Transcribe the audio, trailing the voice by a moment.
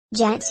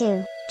Jet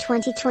 2,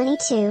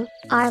 2022,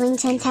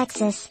 Arlington,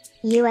 Texas,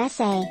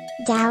 USA,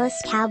 Dallas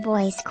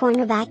Cowboys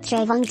cornerback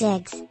Trevon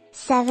Diggs,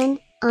 7,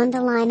 on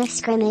the line of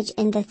scrimmage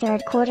in the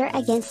third quarter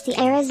against the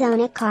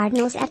Arizona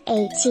Cardinals at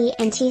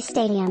AT&T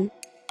Stadium.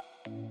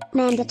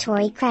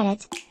 Mandatory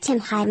credit, Tim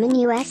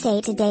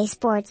Heitman-USA Today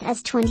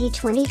SportsAs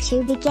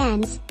 2022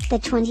 begins, the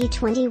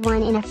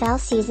 2021 NFL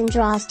season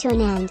draws to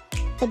an end.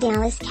 The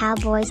Dallas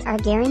Cowboys are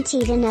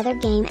guaranteed another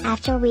game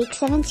after Week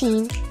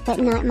 17, but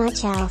not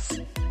much else.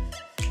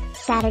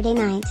 Saturday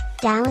night,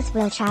 Dallas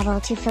will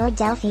travel to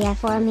Philadelphia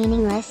for a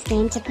meaningless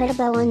game to put a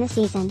bow on the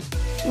season.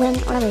 Win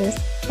or lose,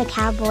 the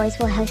Cowboys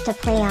will host a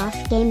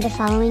playoff game the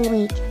following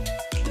week.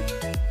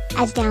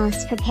 As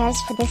Dallas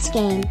prepares for this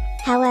game,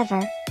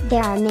 however,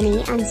 there are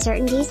many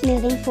uncertainties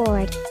moving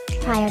forward.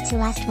 Prior to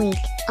last week,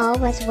 all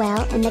was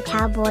well in the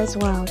Cowboys'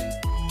 world.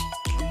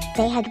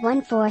 They had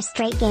won 4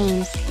 straight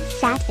games,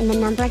 sat in the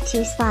number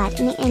 2 spot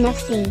in the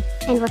NFC,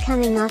 and were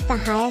coming off the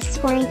highest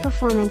scoring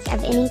performance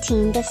of any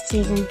team this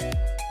season.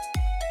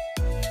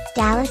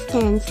 Dallas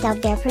then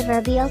stubbed their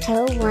proverbial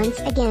toe once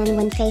again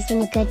when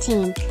facing a good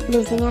team,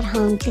 losing at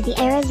home to the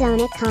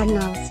Arizona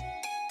Cardinals.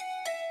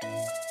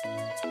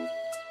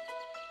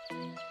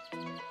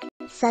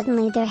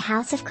 Suddenly their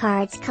house of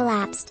cards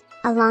collapsed,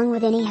 along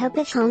with any hope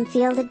of home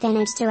field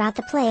advantage throughout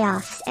the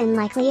playoffs and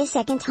likely a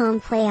second home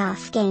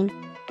playoff game.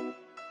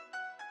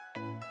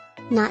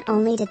 Not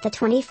only did the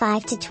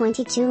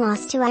 25-22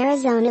 loss to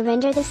Arizona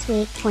render this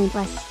week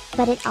pointless,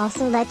 but it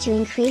also led to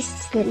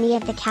increased scrutiny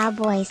of the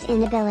Cowboys'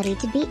 inability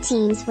to beat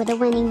teams with a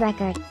winning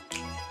record.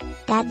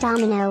 That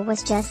domino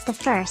was just the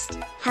first,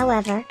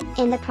 however,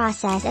 in the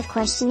process of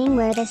questioning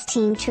where this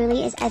team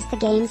truly is as the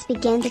games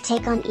begin to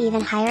take on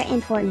even higher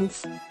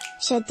importance.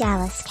 Should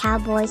Dallas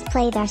Cowboys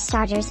play their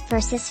starters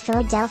versus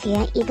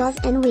Philadelphia Eagles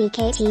in Week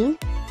 18?